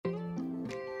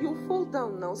You fall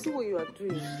down now. See what you are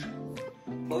doing.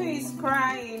 Who is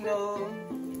crying? Oh,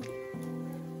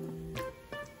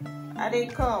 are they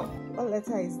come? What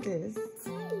letter is this?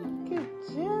 Good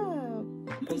job.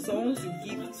 For someone to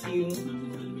gift you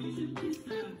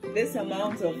this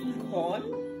amount of corn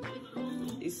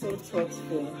is so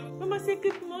thoughtful. Mama, say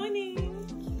good morning.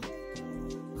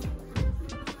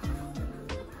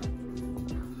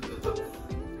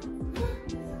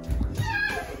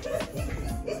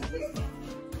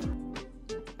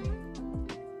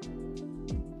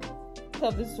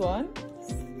 Of this one,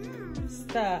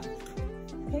 star.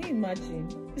 Can you imagine?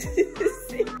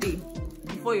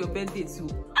 Before your birthday too.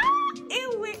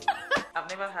 Anyway, I've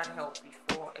never had help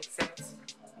before except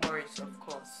Maurice, of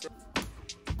course. So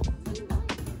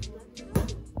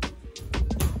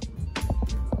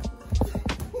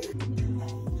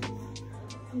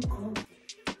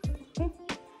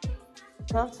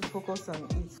you have to focus on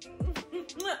it.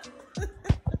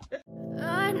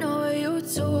 I know you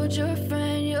told your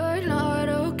friend you're not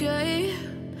okay,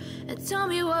 and tell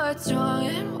me what's wrong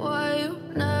and why you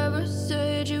never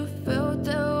said you felt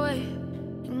that way.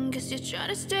 And guess you're trying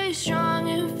to stay strong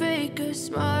and fake a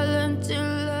smile until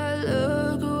I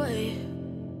look away.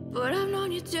 But I've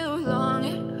known you too long,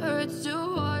 it hurts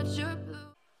to watch your blue.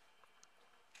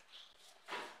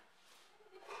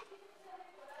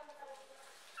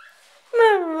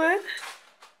 Mama,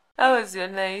 how was your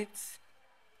night?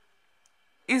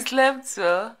 You slept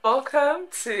well? Welcome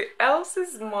to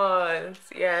Elsey's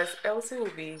month. Yes, Elsey will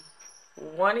be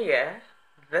 1 year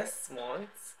this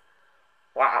month.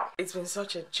 Wow, it's been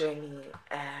such a journey,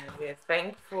 and we're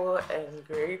thankful and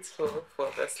grateful for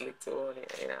this little one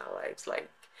in our lives. Like,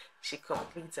 she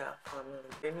completes our family.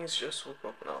 Dennis just woke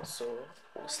up now, so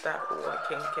we'll start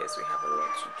working because we have a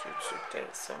lot to do today.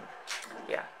 So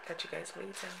yeah, catch you guys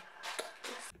later.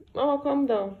 Mama, calm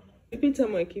down. Every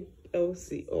time I keep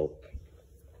Elsey up.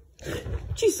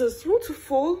 Jesus, you want to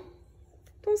fall?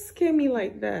 Don't scare me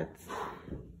like that.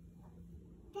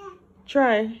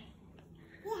 Try.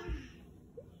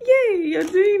 Yay, you're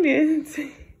doing it.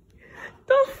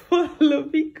 Don't follow,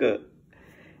 Pico.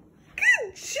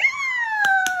 Good job!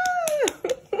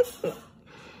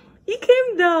 You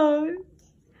came down.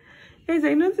 Guys,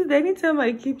 I noticed that anytime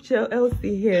I keep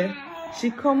Elsey here,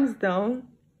 she comes down.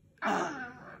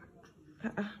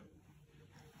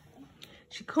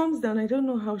 She comes down. I don't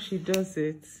know how she does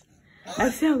it. I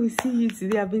say I will see you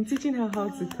today. I've been teaching her how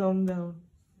to calm down.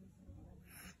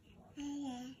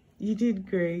 You did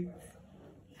great.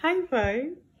 High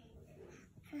five.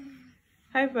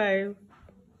 High five.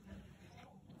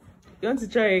 You want to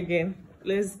try again?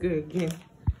 Let's go again.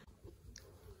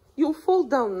 You fall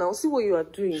down now. See what you are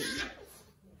doing.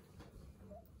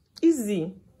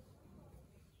 Easy.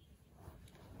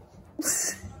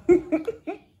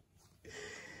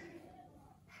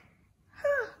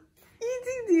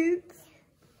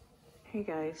 Hey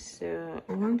guys, so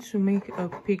I want to make a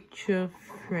picture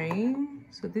frame.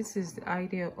 So this is the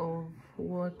idea of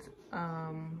what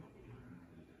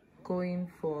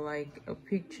going for, like a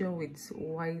picture with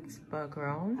white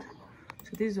background.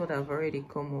 So this is what I've already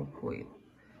come up with.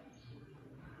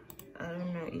 I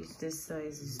don't know if this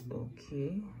size is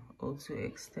okay or to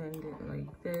extend it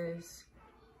like this.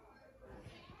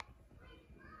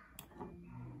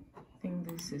 I think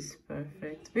this is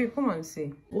perfect. Babe, come and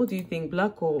see. What do you think?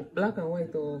 Black and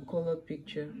white or colored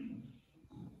picture?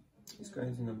 This guy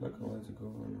is in a black and white to go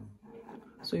on.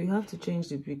 So you have to change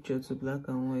the picture to black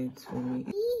and white for me.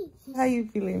 How are you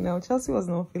feeling now? Chelsey was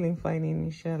not feeling fine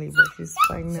initially, but she's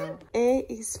fine now. A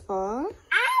is for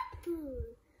apple.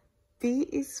 B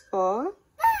is for ball.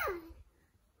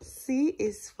 C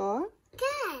is for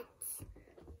cat.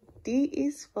 D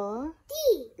is for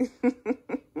D.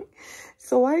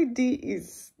 So why D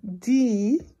is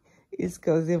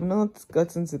because they've not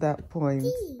gotten to that point.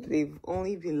 They've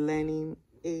only been learning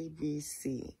A, B,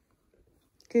 C.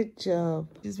 Good job.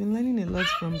 She's been learning a lot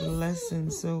from the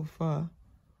lesson so far.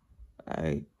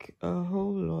 Like a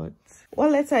whole lot.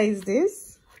 What letter is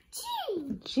this? G.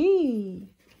 G.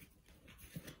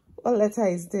 What letter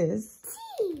is this?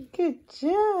 T. Good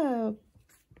job.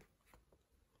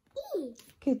 E.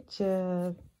 Good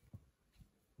job.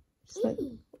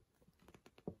 E.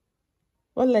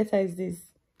 What letter is this?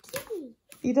 P.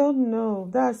 You don't know.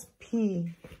 That's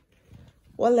P.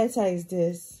 What letter is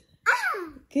this?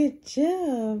 R. Good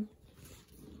job.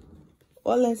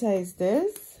 What letter is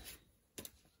this?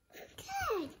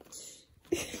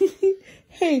 H.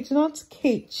 H, not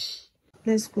H.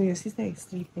 Let's go. Your sister is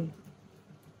sleeping.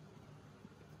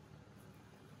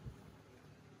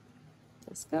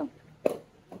 Let's go.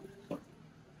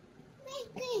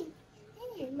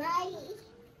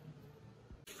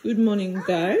 Good morning,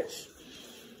 guys.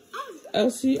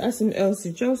 Elsey, as in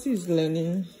Elsey, Chelsey is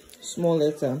learning small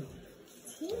letter.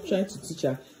 Trying to teach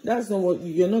her. That's not what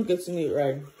you're not getting it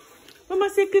right.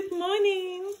 Mama, say good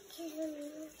morning.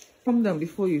 Calm down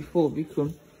before you fall,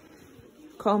 because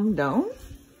calm down.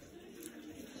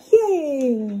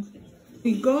 Yay!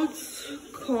 We got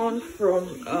corn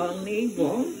from our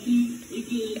neighbor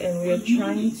and we're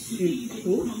trying to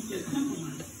cook.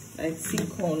 I see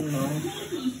corn now.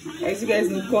 As you guys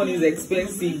know, corn is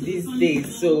expensive these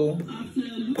days, so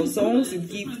for someone to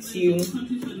gift you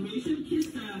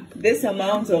this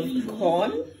amount of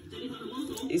corn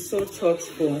is so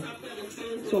thoughtful.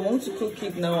 So I want to cook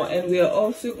it now, and we are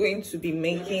also going to be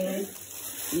making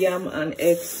yam and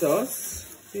egg sauce.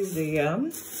 This is the yam,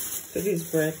 so this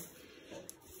is bread.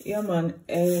 Yam and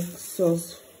egg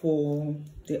sauce for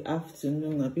the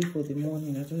afternoon, a bit for the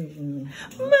morning, I don't even know.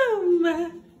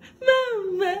 Mama, mama,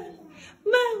 mama,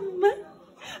 mama,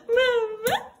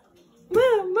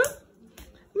 mama,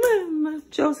 mama.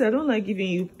 Chelsey, I don't like giving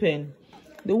you pen.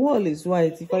 The wall is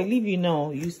white. If I leave you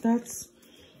now, you start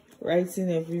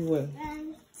writing everywhere.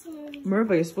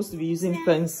 Remember, you're supposed to be using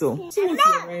pencil. See what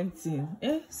you're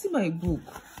writing. See my book.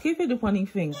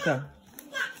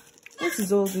 What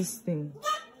is all this thing?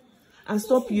 And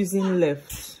stop using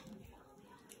left.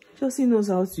 Chelsey knows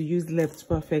how to use left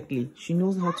perfectly. She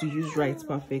knows how to use right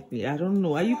perfectly. I don't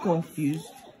know. Are you confused?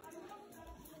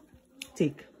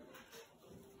 Take.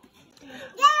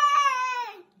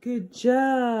 Good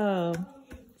job.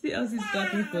 See, Elsey's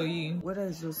clapping for you. Weather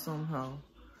is just somehow.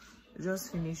 It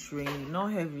just finished raining.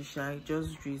 Not heavy, shy.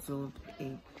 Just drizzled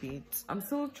a bit. I'm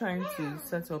still trying to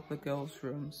set up the girls'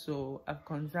 room. So I've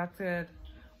contacted,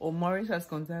 or Maurice has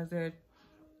contacted,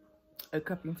 a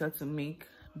carpenter to make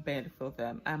bed for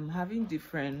them. I'm having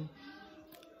different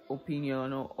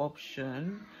opinion or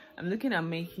option. I'm looking at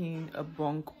making a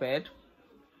bunk bed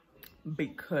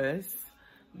because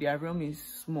their room is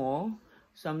small.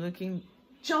 So I'm looking.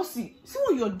 Chelsey, see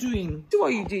what you're doing. See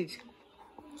what you did.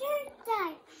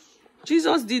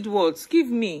 Jesus did what? Give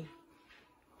me.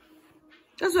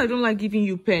 That's why I don't like giving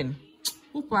you pen.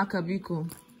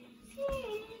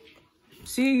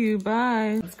 See you,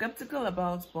 bye. I'm skeptical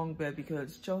about bunk bed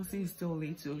because Chelsey is still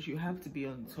little. She have to be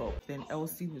on top. Then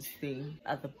Elsey will stay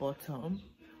at the bottom,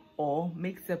 or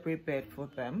make separate bed for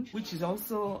them, which is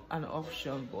also an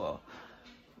option, but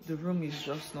the room is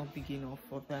just not big enough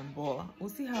for them. But we'll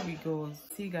see how it goes.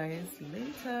 See you guys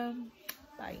later.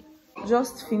 Bye.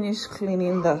 Just finished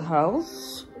cleaning the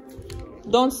house.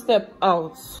 Don't step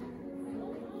out.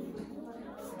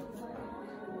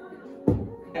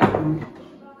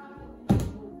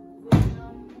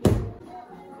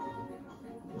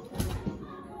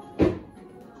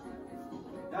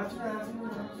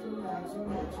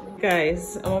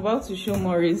 Guys, I'm about to show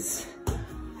Maurice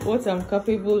what I'm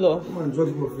capable of.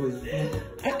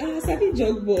 I said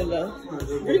jog ball now.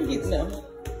 Bring it now.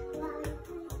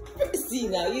 See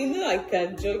now, you know I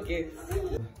can jog it.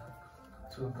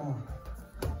 So come on.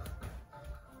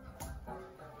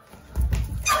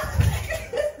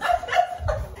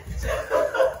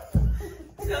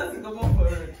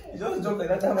 You just jump like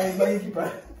that time I buy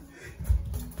keeper.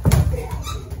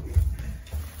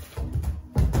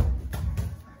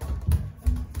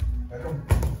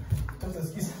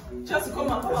 Just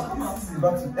come on.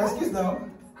 Excuse now.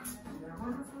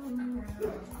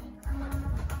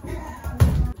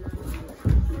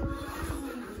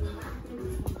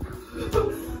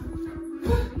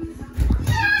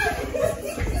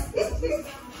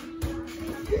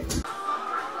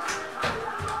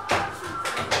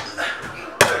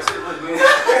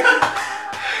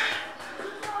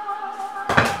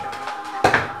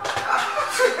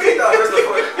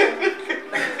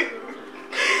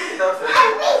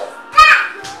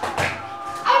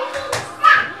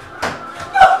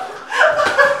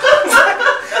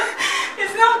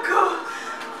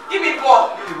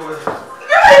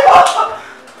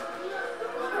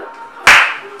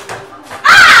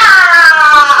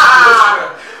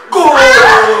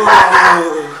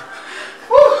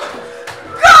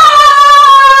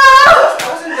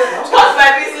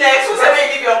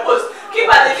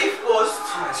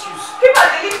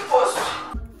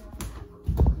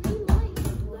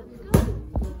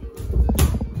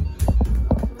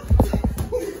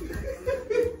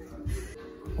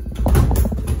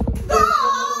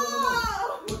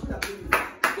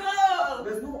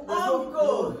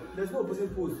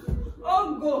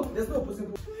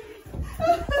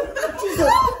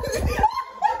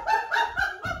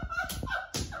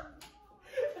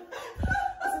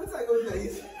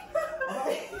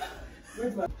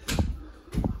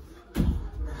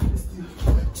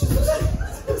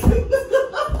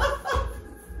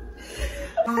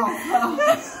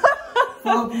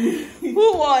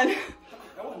 Who won?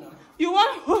 You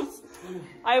won what?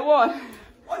 I won.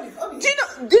 Do you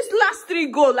know this last 3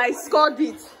 goals I scored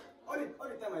it? All the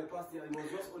time I passed here, it was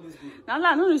just always good.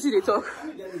 Nah, no, you see the talk.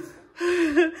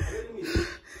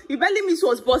 You barely missed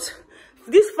was, but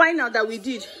this final that we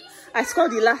did, I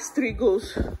scored the last 3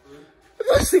 goals.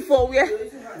 Let's see for where.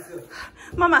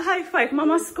 Mama, high five.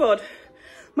 Mama scored.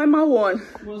 Mama won.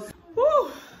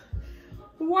 Woo.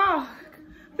 Wow.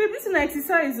 Baby, this is an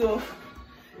exercise, though.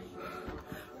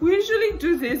 We usually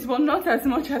do this, but not as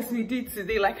much as we did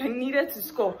today. Like, I needed to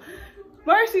score.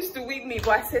 Morris used to whip me,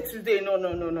 but I said today,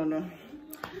 no.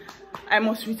 I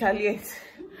must retaliate.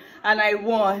 And I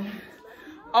won.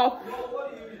 Up.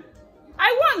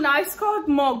 I won now. I scored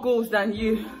more goals than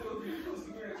you.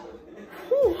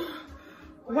 Whew.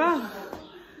 Wow.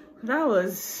 That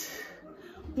was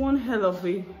one hell of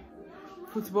a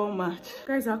football match.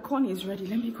 Guys, our corn is ready.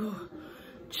 Let me go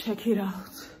check it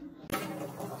out.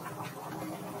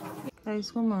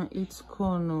 Guys, come and eat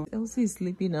corn. Elsey is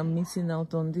sleeping and missing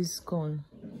out on this corn.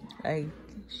 Like,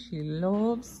 she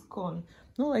loves corn.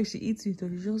 Not like she eats it, or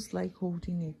she just like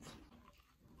holding it.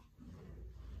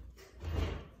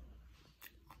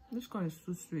 This corn is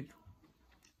too sweet.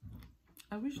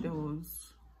 I wish there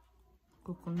was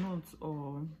coconut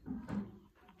or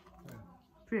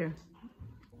pear.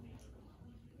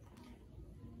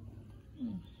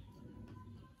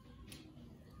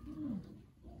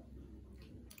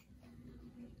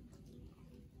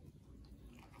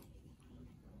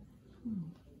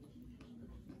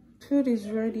 Food is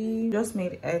ready. Just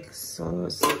made egg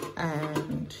sauce,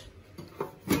 and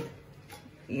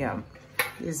yeah,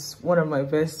 it's one of my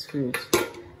best food.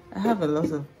 I have a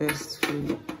lot of best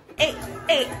food. Hey.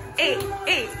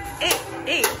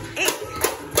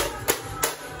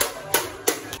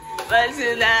 But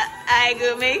I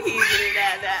go make you do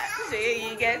that. So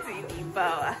you get in the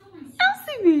power.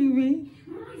 Elsey, baby.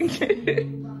 See,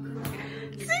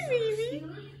 baby.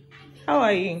 How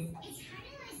are you?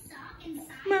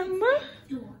 Mama?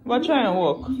 But try and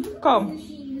walk. Come.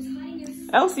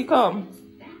 Elsey, come.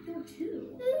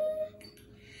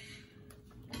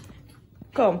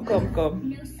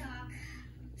 Come.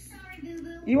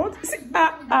 You want to see?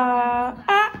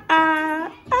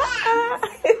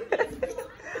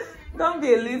 Don't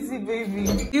be a lazy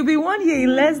baby. You'll be 1 year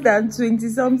in less than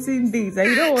 20-something days and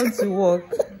you don't want to walk.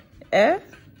 Eh?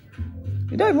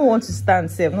 You don't even want to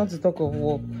stand safe, not to talk of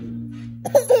walk.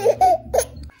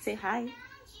 Say hi.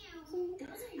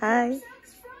 Hi.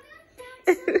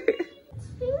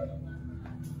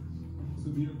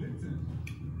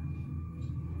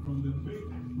 From the Big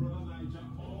Brother Niger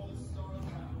All-Star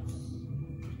House.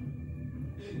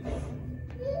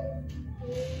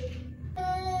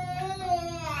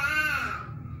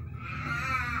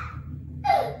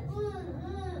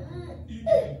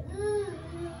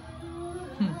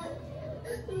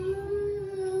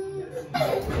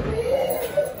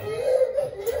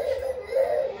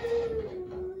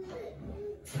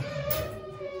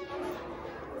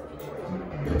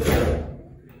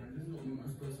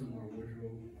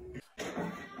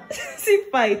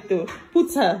 Fight though.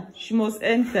 Put her. She must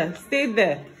enter. Stay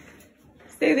there.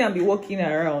 Stay there and be walking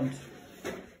around.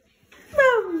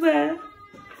 Mama.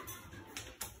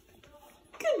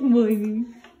 Good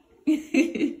morning.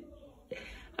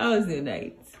 How was your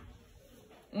night?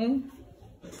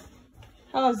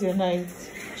 How was your night,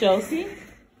 Chelsey?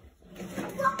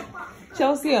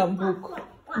 Chelsey and book.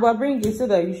 But bring it so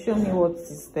that you show me what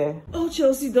is there. Oh,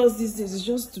 Chelsey does these days is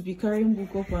just to be carrying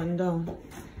book up and down.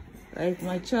 Like,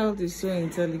 my child is so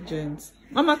intelligent.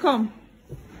 Mama, come.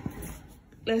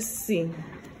 Let's see.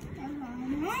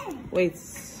 Wait.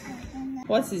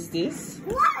 What is this?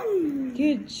 1.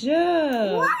 Good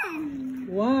job.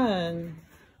 1.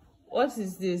 What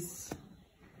is this?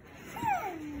 4.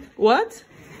 What?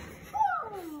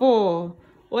 4.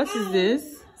 What is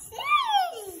this?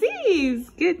 6.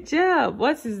 Good job.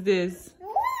 What is this?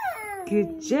 1.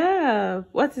 Good job.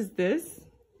 What is this?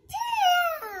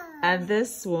 And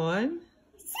this one?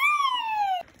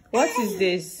 What is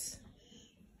this?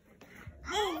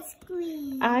 Ice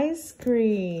cream. Ice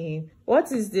cream.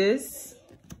 What is this?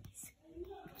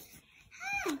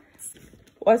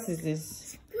 What is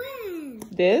this? Square.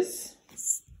 This?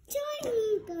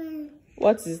 Triangle.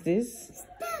 What is this?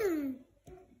 Star.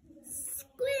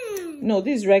 Square. No,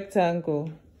 this is rectangle.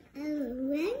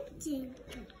 Rectangle.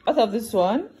 What of this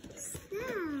one?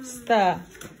 Star. Star.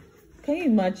 Can you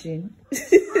imagine?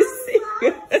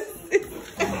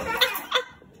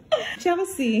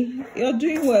 Chelsey, you're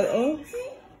doing well. Oh,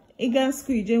 you got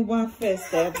squeegee one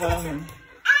first ever.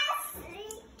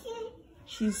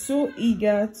 She's so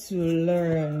eager to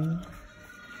learn.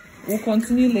 We'll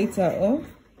continue later. Oh,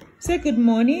 say good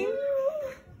morning.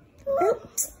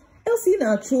 Elsey in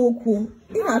our choku.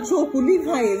 Leave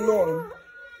her alone.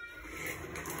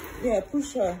 Yeah,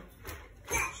 push her.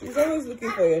 She's always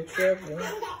looking for your trouble.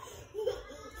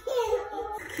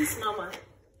 Kiss mama.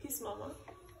 Kiss mama.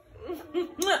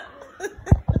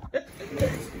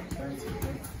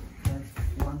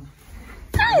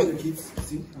 The kids,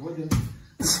 see, avoid them.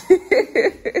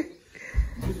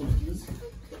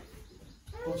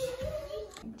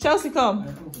 Chelsey, come.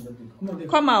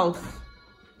 Come out.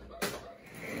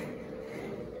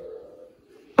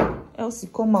 Elsey,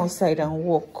 come outside and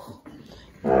walk.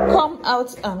 Come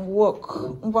out and walk.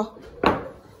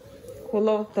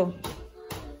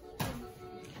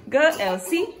 Go,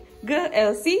 Elsey. Go,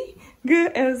 Elsey. Go,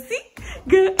 Elsey.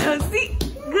 Go, Elsey.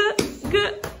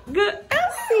 Go,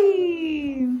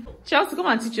 Elsey. Chelsey, come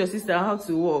and teach your sister how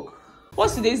to walk.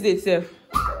 What's today's date, Seth?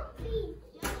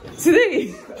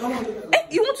 Today?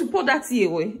 You want to pour that tea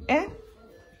away?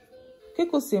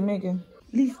 Keko say, Megan.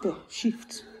 Leave there.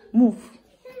 Shift. Move.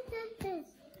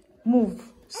 Move.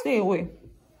 Stay away.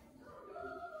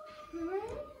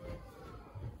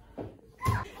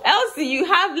 Elsey, you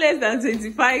have less than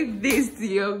 25 days to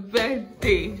your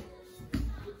birthday.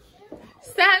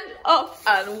 Stand up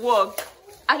and walk.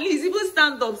 At least even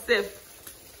stand up, Seth.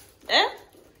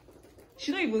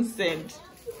 She don't even send.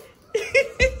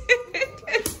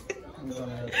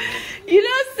 You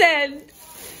don't send.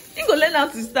 You go learn how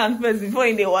to stand first before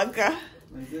in the waka.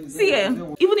 See,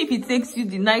 even if it takes you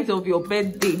the night of your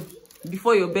birthday,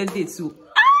 before your birthday too.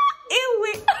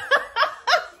 Anyway.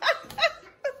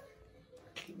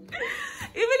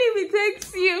 Even if it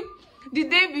takes you the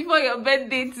day before your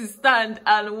birthday to stand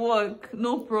and walk,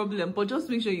 no problem. But just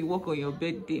make sure you walk on your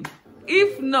birthday.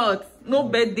 If not, no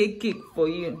birthday cake for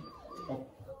you.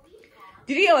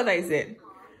 Did you hear what I said?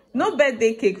 No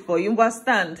birthday cake for you, but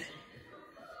stand.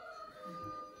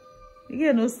 You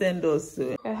get no send us.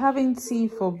 So. We're having tea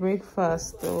for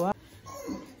breakfast though.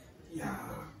 Yeah.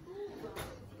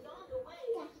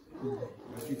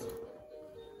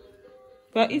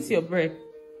 But eat your bread.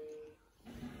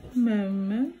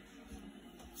 Mama.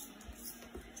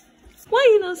 Why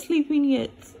are you not sleeping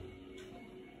yet?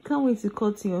 Can't wait to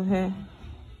cut your hair.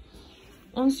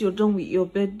 Once you're done with your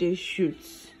birthday shoot,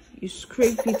 you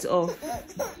scrape it off.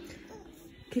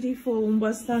 Kitty for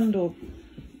Umba, stand up.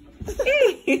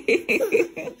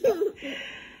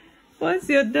 Once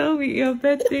you're done with your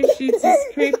birthday shoot, you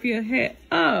scrape your hair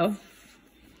off.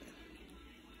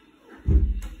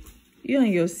 You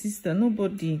and your sister,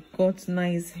 nobody got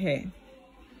nice hair.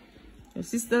 Your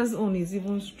sister's own is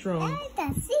even strong.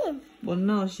 But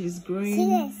now she's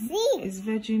growing. It's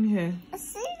virgin hair.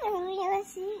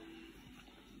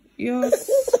 Yours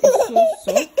is so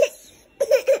soft.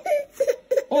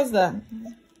 What's that?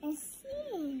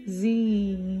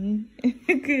 Z.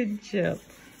 Good job.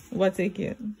 What, take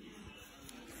it.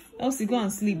 Elsey, go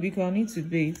and sleep because I need to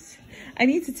bathe. I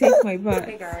need to take my bath.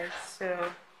 Hey guys,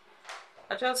 so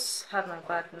I just had my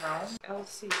bath now.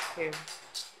 Elsey is here.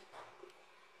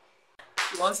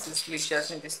 She wants to sleep. She has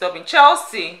been disturbing.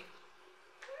 Chelsey!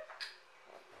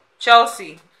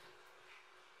 Chelsey!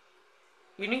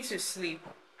 You need to sleep.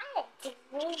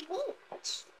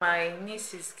 My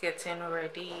niece is getting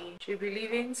ready. She'll be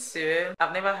leaving soon.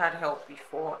 I've never had help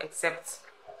before, except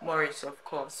Maurice, of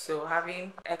course. So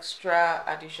having extra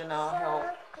additional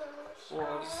help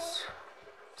was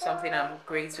something I'm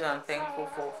grateful and thankful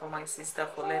for my sister,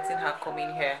 for letting her come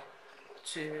in here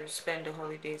to spend the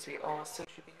holidays with us. So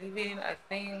she'll be leaving, I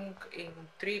think, in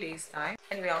 3 days time.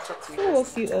 Anyway, I'll talk to you. Who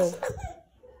woke you up?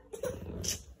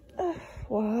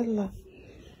 Voila.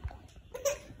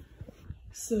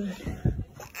 So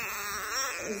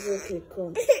it's okay,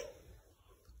 come.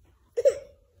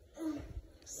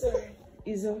 Sorry,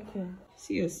 it's okay.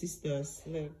 See, your sister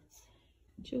slept.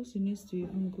 Chelsey needs to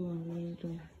even go and lay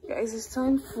down. Guys, it's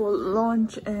time for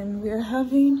lunch and we're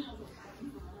having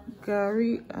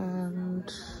gari and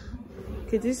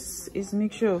okay, this is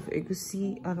mixture of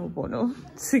egusi and obono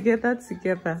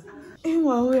together.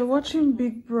 Meanwhile, we're watching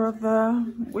Big Brother,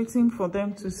 waiting for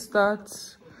them to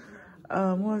start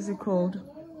what is it called,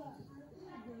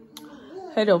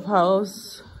 head of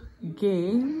house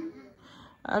game.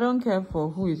 I don't care for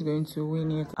who is going to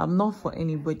win it. I'm not for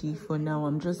anybody for now.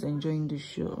 I'm just enjoying the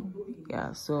show.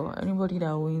 Yeah, so anybody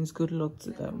that wins, good luck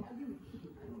to them.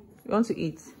 You want to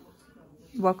eat?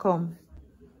 Welcome.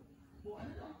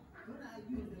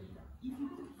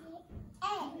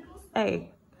 Hey,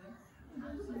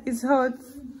 it's hot.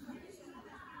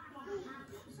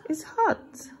 It's hot.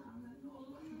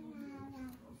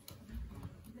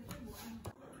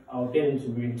 I'll get into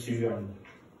green tea and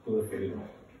pull a video.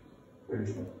 Very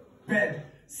soon. bed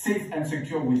safe and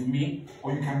secure with me,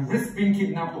 or you can risk being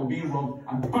kidnapped or being robbed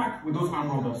and back with those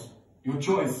armed robbers. Your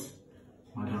choice,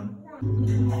 madam.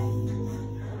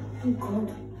 Oh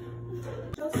God.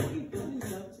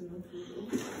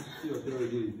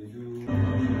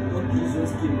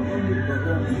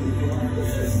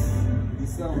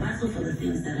 Also for the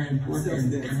things that are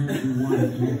important and you want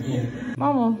in a day.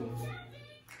 Mama.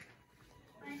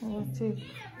 I'll take.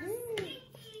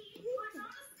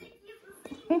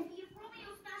 You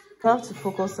have to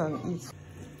focus and eat.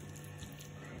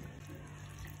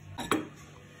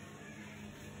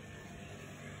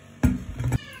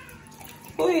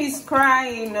 Who is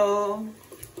crying? Oh,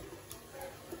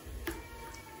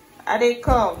 are they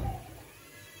come?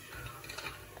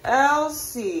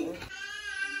 Elsey.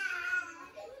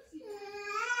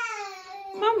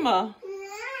 Mama.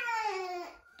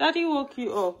 Daddy woke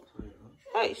you up.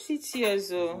 Hey, sit here,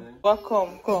 oh. Well,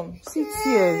 come. Sit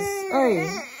here. Hey.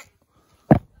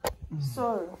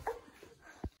 Sorry,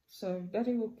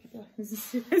 Daddy woke you up. It's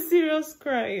a serious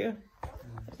cry.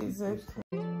 It's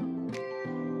okay.